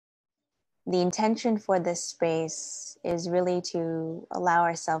the intention for this space is really to allow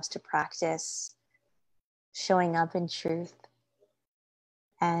ourselves to practice showing up in truth.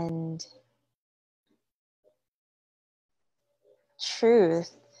 And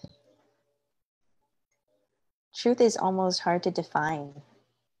truth is almost hard to define,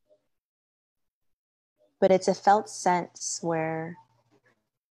 but it's a felt sense where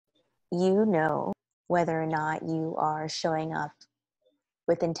you know whether or not you are showing up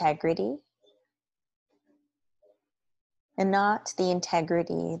with integrity, and not the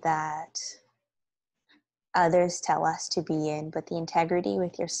integrity that others tell us to be in, but the integrity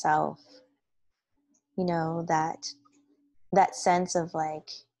with yourself. You know, that sense of like,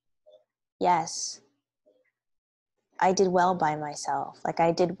 yes, I did well by myself. Like,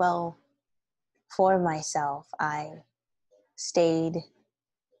 I did well for myself. I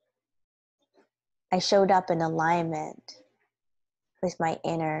showed up in alignment with my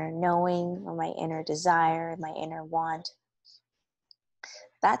inner knowing, or my inner desire, my inner want.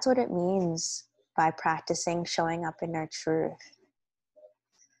 That's what it means by practicing showing up in our truth.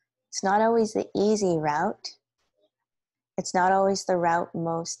 It's not always the easy route. It's not always the route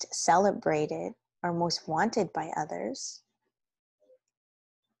most celebrated or most wanted by others.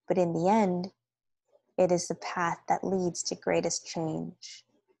 But in the end, it is the path that leads to greatest change.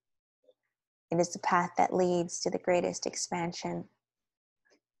 It is the path that leads to the greatest expansion.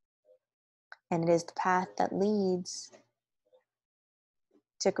 And it is the path that leads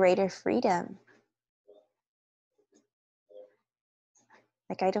to greater freedom.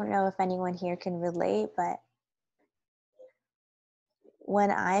 Like, I don't know if anyone here can relate, but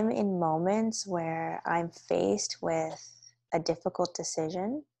when I'm in moments where I'm faced with a difficult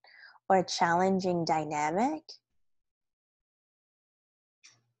decision or a challenging dynamic,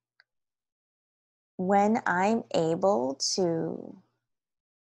 when I'm able to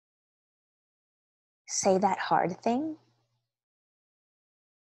say that hard thing,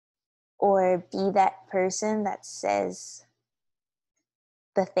 or be that person that says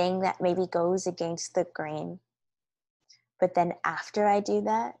the thing that maybe goes against the grain, but then after I do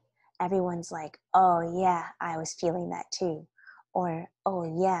that, everyone's like, oh yeah, I was feeling that too. Or,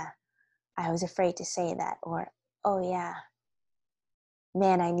 oh yeah, I was afraid to say that. Or, oh yeah,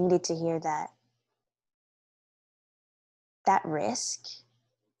 man, I needed to hear that. That risk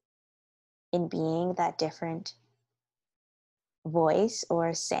in being that different voice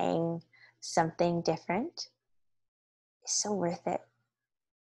or saying something different is so worth it.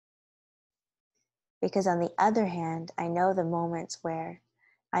 Because on the other hand, I know the moments where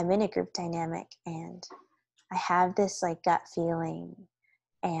I'm in a group dynamic and I have this like gut feeling,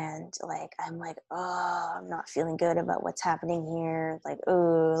 and like I'm like, oh, I'm not feeling good about what's happening here. Like,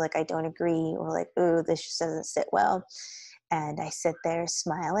 oh, like I don't agree, or like, oh, this just doesn't sit well. And I sit there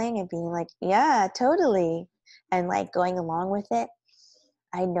smiling and being like, yeah, totally. And like going along with it,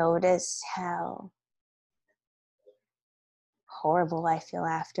 I notice how horrible I feel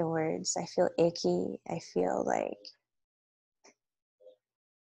afterwards. I feel icky. I feel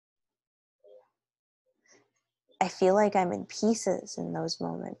like I'm in pieces in those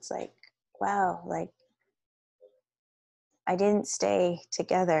moments. Like, wow, like I didn't stay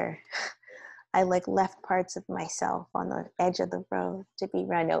together. I like left parts of myself on the edge of the road to be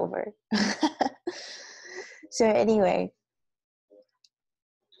run over. So anyway,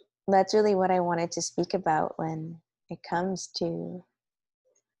 that's really what I wanted to speak about when it comes to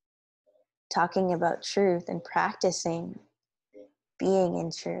talking about truth and practicing being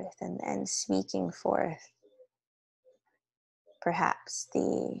in truth, and speaking forth perhaps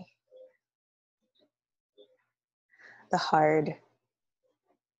the hard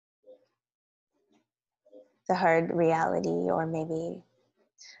reality, or maybe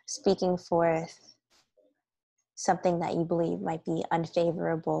speaking forth something that you believe might be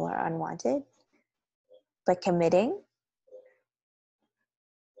unfavorable or unwanted, but committing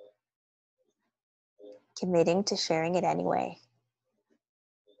to sharing it anyway.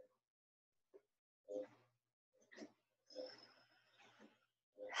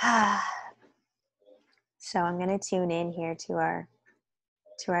 So I'm going to tune in here to our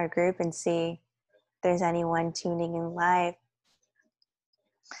group and see if there's anyone tuning in live,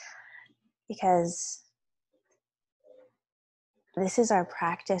 because this is our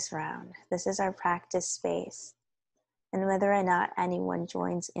practice round. This is our practice space. And whether or not anyone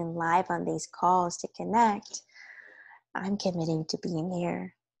joins in live on these calls to connect, I'm committing to being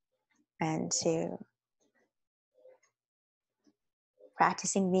here and to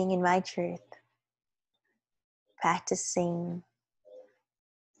practicing being in my truth, practicing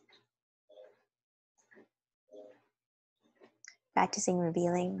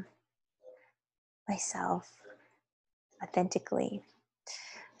revealing, myself authentically.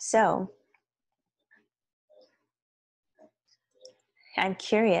 So I'm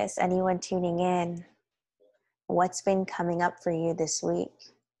curious, anyone tuning in, what's been coming up for you this week?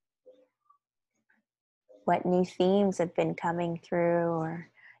 What new themes have been coming through, or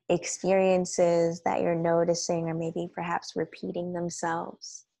experiences that you're noticing, or maybe perhaps repeating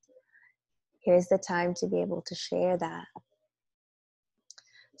themselves? Here's the time to be able to share that.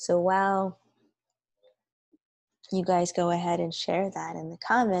 So while you guys go ahead and share that in the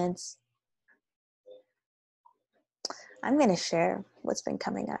comments, I'm going to share what's been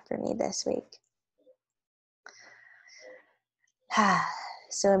coming up for me this week.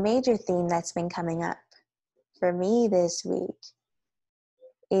 So a major theme that's been coming up for me this week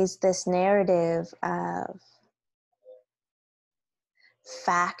is this narrative of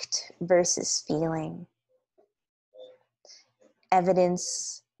fact versus feeling,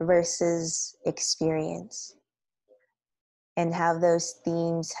 evidence versus experience, and how those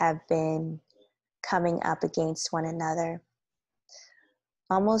themes have been coming up against one another,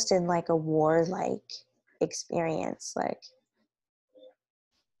 almost in like a war-like experience, like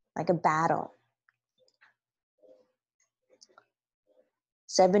a battle.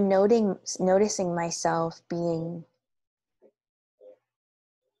 So I've been noticing myself being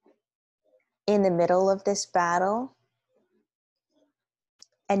in the middle of this battle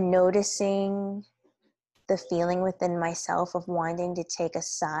and noticing the feeling within myself of wanting to take a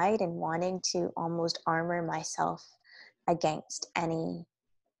side and wanting to almost armor myself against any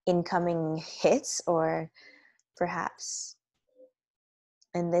incoming hits, or perhaps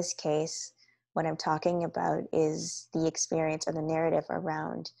in this case, what I'm talking about is the experience or the narrative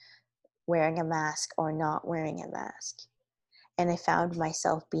around wearing a mask or not wearing a mask. And I found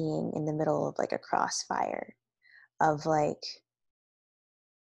myself being in the middle of like a crossfire of like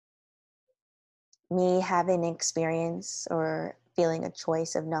me having an experience or feeling a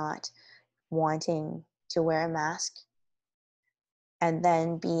choice of not wanting to wear a mask, and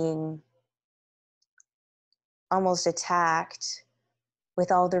then being almost attacked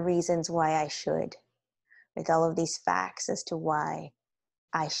with all the reasons why I should, with all of these facts as to why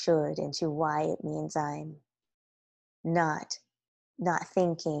I should and to why it means I'm not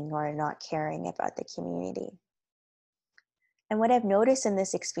thinking or not caring about the community. And what I've noticed in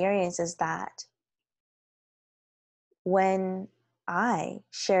this experience is that when I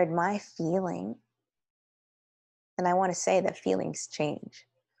shared my feeling, and I want to say that feelings change,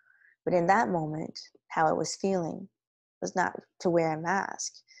 but in that moment, how I was feeling was not to wear a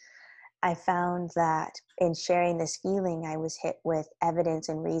mask. I found that in sharing this feeling, I was hit with evidence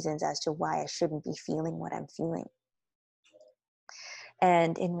and reasons as to why I shouldn't be feeling what I'm feeling.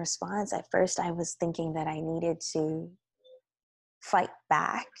 And in response, at first, I was thinking that I needed to fight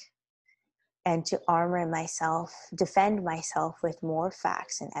back and to armor myself, defend myself with more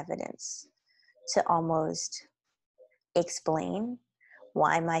facts and evidence to almost explain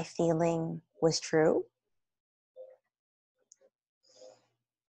why my feeling was true.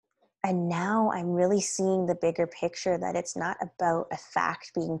 And now I'm really seeing the bigger picture, that it's not about a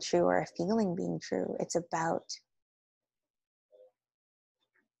fact being true or a feeling being true. It's about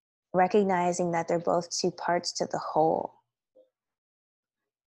recognizing that they're both two parts to the whole.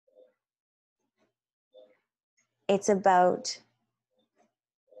 It's about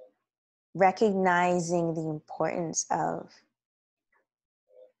recognizing the importance of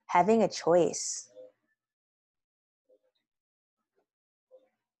having a choice.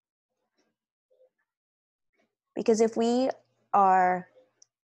 Because if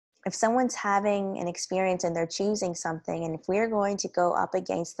someone's having an experience and they're choosing something, and if we're going to go up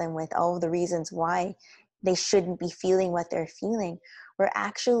against them with all the reasons why they shouldn't be feeling what they're feeling, we're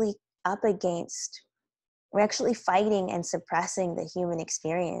actually fighting and suppressing the human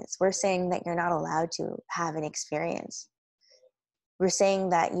experience. We're saying that you're not allowed to have an experience. We're saying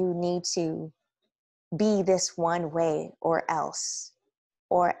that you need to be this one way or else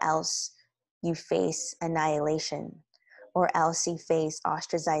you face annihilation, or else you face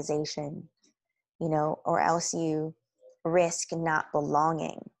ostracization, or else you risk not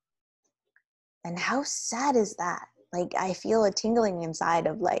belonging. And how sad is that? Like, I feel a tingling inside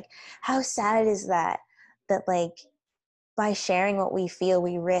of like, how sad is that like by sharing what we feel,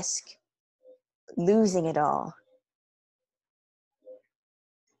 we risk losing it all.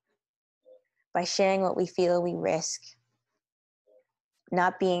 By sharing what we feel, we risk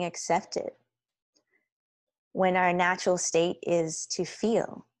not being accepted, when our natural state is to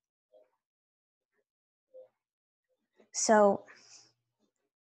feel. So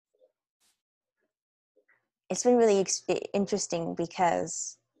it's been really interesting,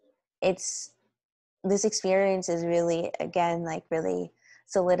 because it's this experience is really, again, like really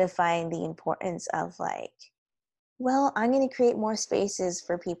solidifying the importance of like, well, I'm going to create more spaces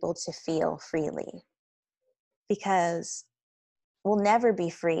for people to feel freely, because we'll never be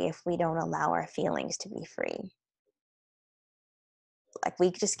free if we don't allow our feelings to be free. Like,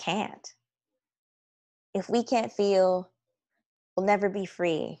 we just can't. If we can't feel, we'll never be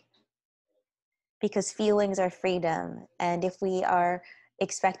free, because feelings are freedom. And if we are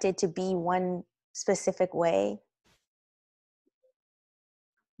expected to be one specific way,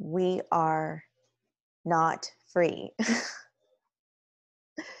 we are not free.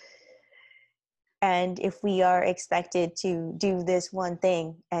 And if we are expected to do this one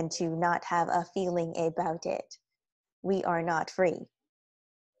thing and to not have a feeling about it, we are not free.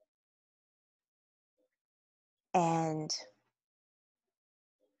 And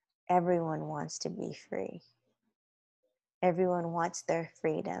everyone wants to be free. Everyone wants their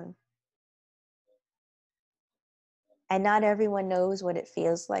freedom. And not everyone knows what it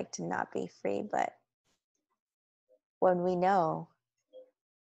feels like to not be free, but when we know,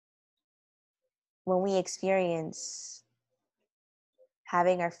 when we experience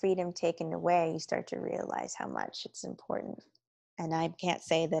having our freedom taken away, you start to realize how much it's important. And I can't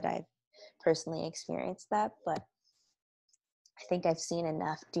say that I've personally experienced that, but I think I've seen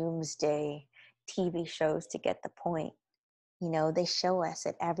enough doomsday TV shows to get the point. You know, they show us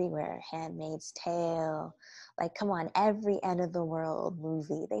it everywhere. Handmaid's Tale, like, come on, every end of the world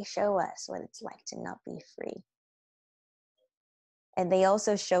movie, they show us what it's like to not be free. And they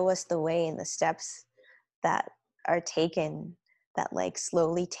also show us the way and the steps that are taken that like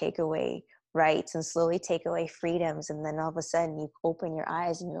slowly take away rights and slowly take away freedoms. And then all of a sudden you open your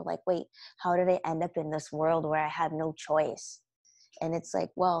eyes and you're like, wait, how did I end up in this world where I had no choice? And it's like,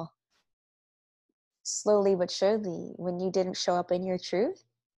 well, slowly but surely, when you didn't show up in your truth,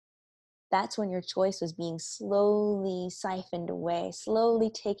 that's when your choice was being slowly siphoned away, slowly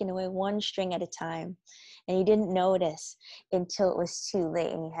taken away one string at a time. And you didn't notice until it was too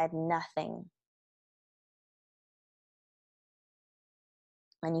late and you had nothing.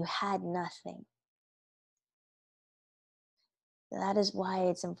 And you had nothing. That is why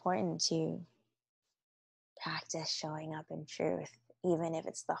it's important to practice showing up in truth, even if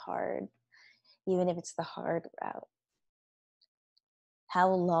it's the hard route. How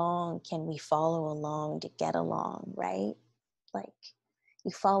long can we follow along to get along, right? Like,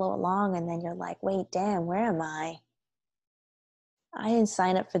 you follow along and then you're like, wait, damn, where am I? I didn't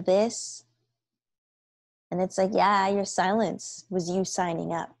sign up for this. And it's like, yeah, your silence was you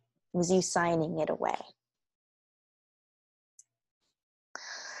signing up, was you signing it away.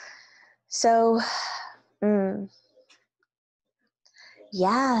 So,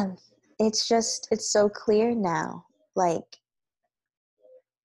 yeah, it's so clear now. Like,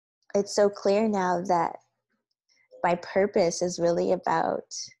 it's so clear now that my purpose is really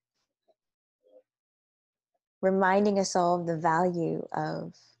about reminding us all of the value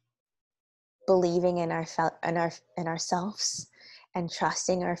of believing in ourselves and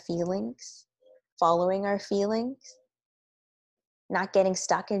trusting our feelings, following our feelings, not getting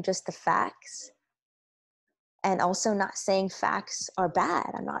stuck in just the facts, and also not saying facts are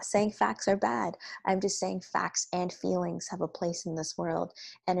bad. I'm not saying facts are bad. I'm just saying facts and feelings have a place in this world.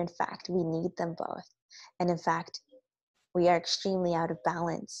 And in fact, we need them both. And in fact, we are extremely out of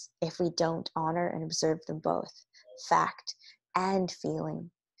balance if we don't honor and observe them both, fact and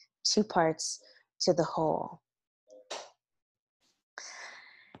feeling, two parts to the whole.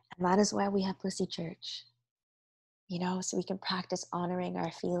 And that is why we have Pussy Church, you know, so we can practice honoring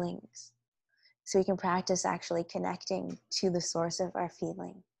our feelings, so we can practice actually connecting to the source of our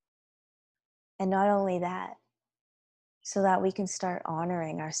feeling. And not only that, so that we can start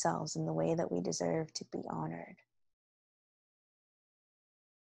honoring ourselves in the way that we deserve to be honored.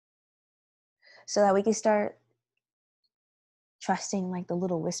 So that we can start trusting like the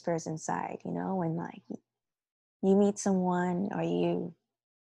little whispers inside, you know, when like you meet someone or you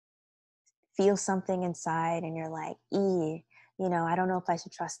feel something inside and you're like, you know, I don't know if I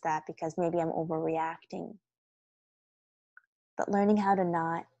should trust that because maybe I'm overreacting. But learning how to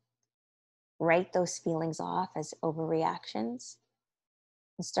not write those feelings off as overreactions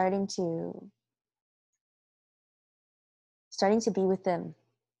and starting to be with them,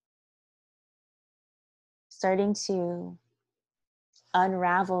 starting to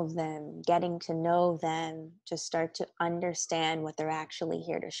unravel them, getting to know them, to start to understand what they're actually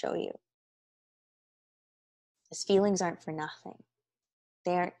here to show you. Because feelings aren't for nothing.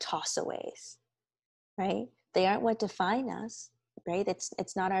 They aren't tossaways, right? They aren't what define us, right?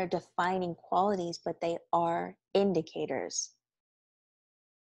 It's not our defining qualities, but they are indicators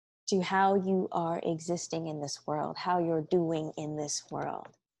to how you are existing in this world, how you're doing in this world.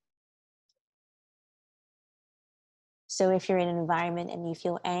 So if you're in an environment and you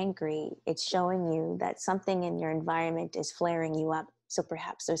feel angry, it's showing you that something in your environment is flaring you up. So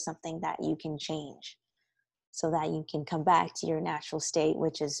perhaps there's something that you can change so that you can come back to your natural state,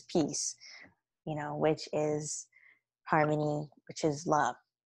 which is peace, which is harmony, which is love.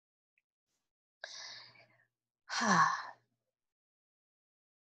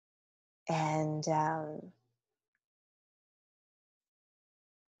 And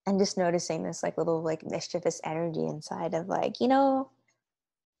I'm just noticing this little mischievous energy inside of I'm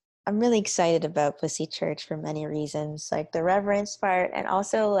really excited about Pussy Church for many reasons, like the reverence part and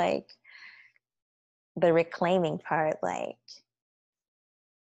also the reclaiming part.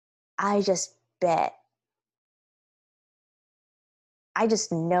 I just bet, I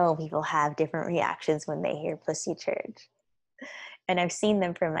just know people have different reactions when they hear Pussy Church. And I've seen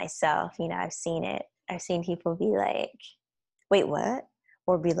them for myself. I've seen it. I've seen people be like, wait, what?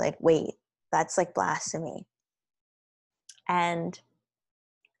 Or be like, wait, that's blasphemy. And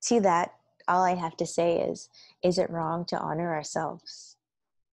to that, all I have to say is it wrong to honor ourselves?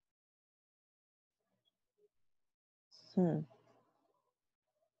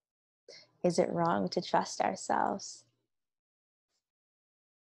 Is it wrong to trust ourselves?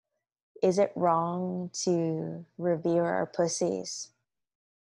 Is it wrong to revere our pussies?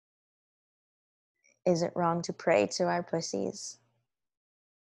 Is it wrong to pray to our pussies?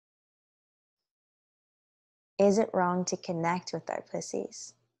 Is it wrong to connect with our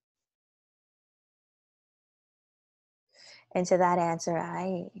pussies? And to that answer,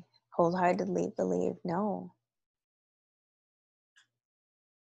 I wholeheartedly believe no.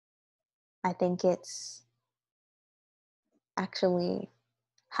 I think it's actually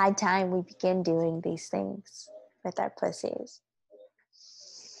high time we begin doing these things with our pussies.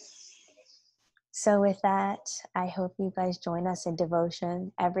 So with that, I hope you guys join us in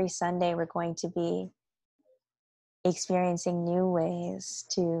devotion. Every Sunday, we're going to be experiencing new ways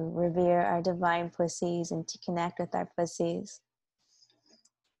to revere our divine pussies and to connect with our pussies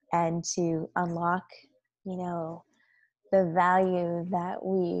and to unlock, the value that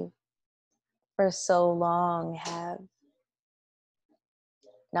we for so long have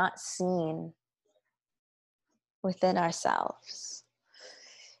not seen within ourselves.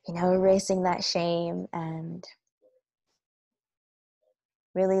 Erasing that shame and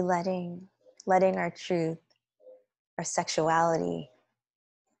really letting our truth, our sexuality,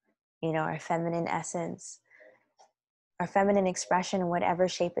 our feminine essence, our feminine expression in whatever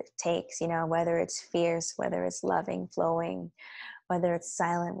shape it takes, whether it's fierce, whether it's loving, flowing, whether it's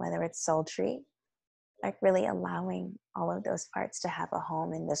silent, whether it's sultry, really allowing all of those parts to have a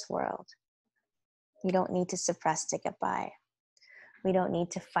home in this world. You don't need to suppress to get by. We don't need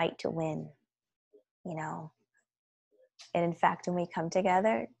to fight to win, And in fact, when we come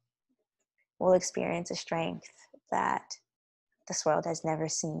together, we'll experience a strength that this world has never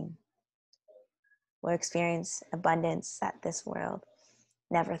seen. We'll experience abundance that this world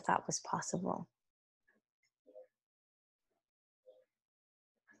never thought was possible.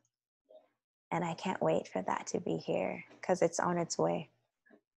 And I can't wait for that to be here because it's on its way.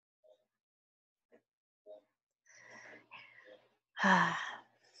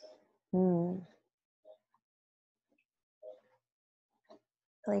 Really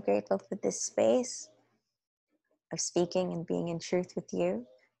grateful for this space of speaking and being in truth with you.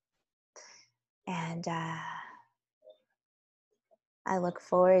 And I look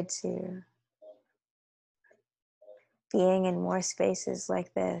forward to being in more spaces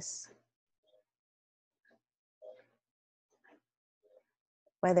like this,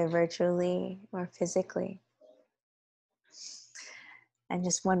 whether virtually or physically. And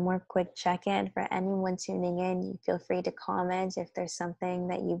just one more quick check-in for anyone tuning in. You feel free to comment if there's something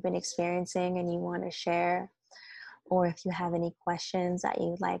that you've been experiencing and you want to share, or if you have any questions that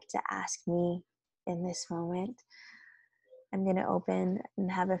you'd like to ask me in this moment. I'm going to open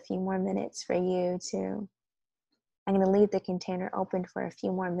and have a few more minutes for you to, I'm going to leave the container open for a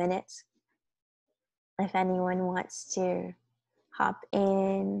few more minutes. If anyone wants to hop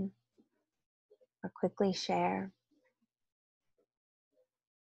in or quickly share.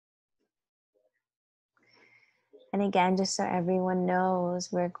 And again, just so everyone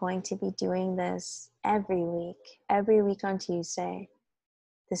knows, we're going to be doing this every week on Tuesday.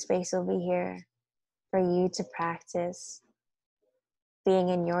 The space will be here for you to practice being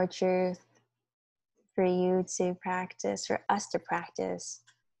in your truth, for you to practice, for us to practice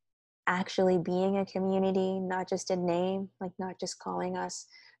actually being a community, not just a name, not just calling us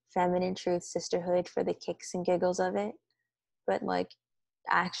Feminine Truth Sisterhood for the kicks and giggles of it, but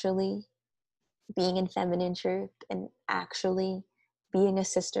actually being in feminine truth and actually being a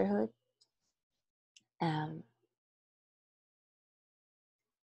sisterhood. Because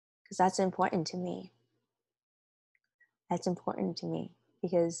that's important to me. That's important to me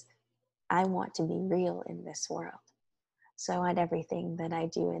because I want to be real in this world. So I want everything that I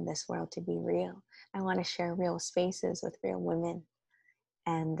do in this world to be real. I want to share real spaces with real women.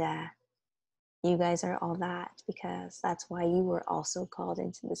 And you guys are all that, because that's why you were also called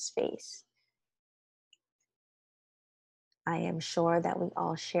into the space. I am sure that we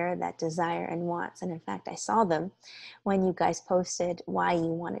all share that desire and wants. And in fact, I saw them when you guys posted why you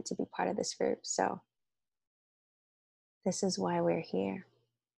wanted to be part of this group. So this is why we're here.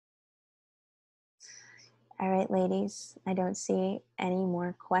 All right, ladies, I don't see any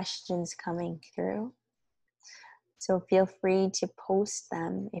more questions coming through. So feel free to post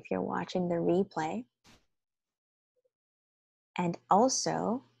them if you're watching the replay. And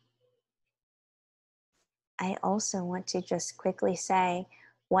also, I also want to just quickly say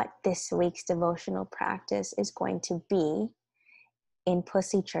what this week's devotional practice is going to be in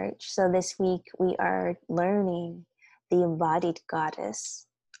Pussy Church. So this week we are learning the embodied goddess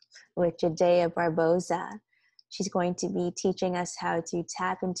with Judea Barboza. She's going to be teaching us how to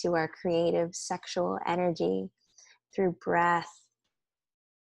tap into our creative sexual energy through breath,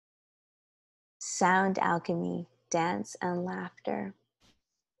 sound alchemy, dance, and laughter.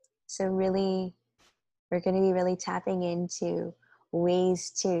 So really, we're going to be really tapping into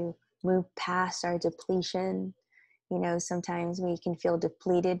ways to move past our depletion. You know, sometimes we can feel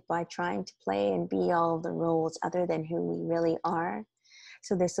depleted by trying to play and be all the roles other than who we really are.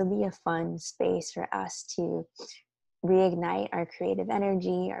 So this will be a fun space for us to reignite our creative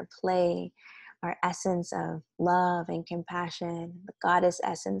energy, our play, our essence of love and compassion, the goddess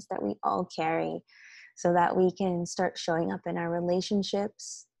essence that we all carry, so that we can start showing up in our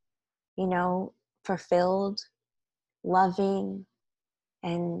relationships, you know, fulfilled, loving,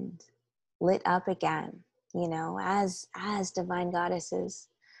 and lit up again, you know, as divine goddesses,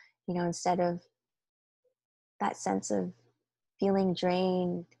 you know, instead of that sense of feeling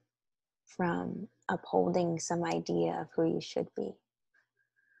drained from upholding some idea of who you should be.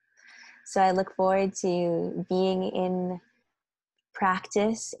 So I look forward to being in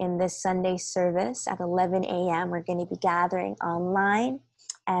practice in this Sunday service at 11 a.m. We're going to be gathering online,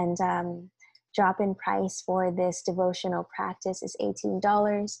 and drop-in price for this devotional practice is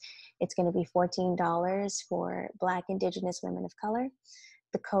 $18. It's going to be $14 for Black, Indigenous, women of color.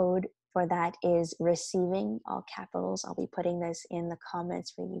 The code for that is receiving, all capitals. I'll be putting this in the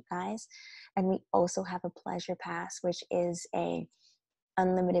comments for you guys. And we also have a pleasure pass, which is a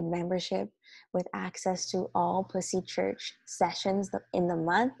unlimited membership with access to all Pussy Church sessions in the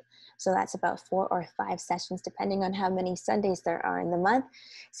month. So that's about 4 or 5 sessions, depending on how many Sundays there are in the month.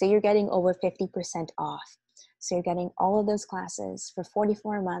 So you're getting over 50% off. So you're getting all of those classes for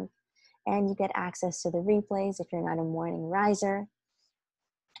 $44 a month, and you get access to the replays if you're not a morning riser.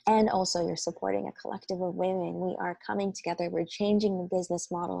 And also you're supporting a collective of women. We are coming together. We're changing the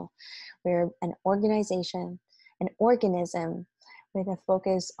business model. We're an organization, an organism with a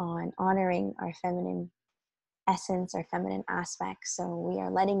focus on honoring our feminine essence, our feminine aspects. So we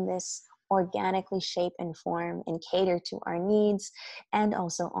are letting this organically shape and form and cater to our needs, and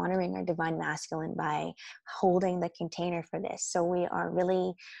also honoring our divine masculine by holding the container for this. So we are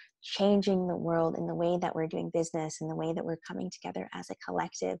really changing the world in the way that we're doing business and the way that we're coming together as a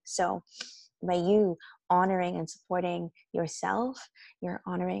collective. So by you honoring and supporting yourself, you're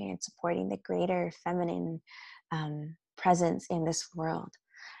honoring and supporting the greater feminine presence in this world.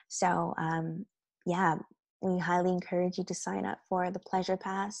 So yeah, we highly encourage you to sign up for the Pleasure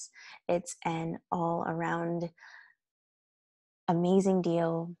Pass. It's an all around amazing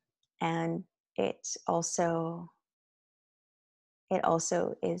deal, and it also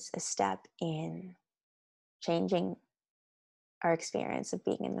is a step in changing our experience of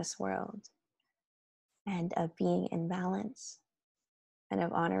being in this world, and of being in balance, and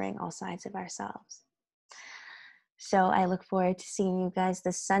of honoring all sides of ourselves. So I look forward to seeing you guys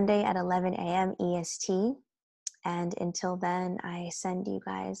this Sunday at 11 a.m. EST. And until then, I send you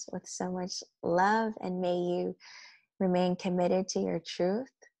guys with so much love, and may you remain committed to your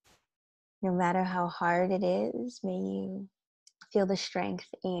truth. No matter how hard it is, may you feel the strength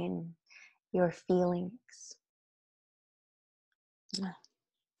in your feelings.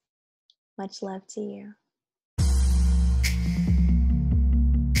 Much love to you.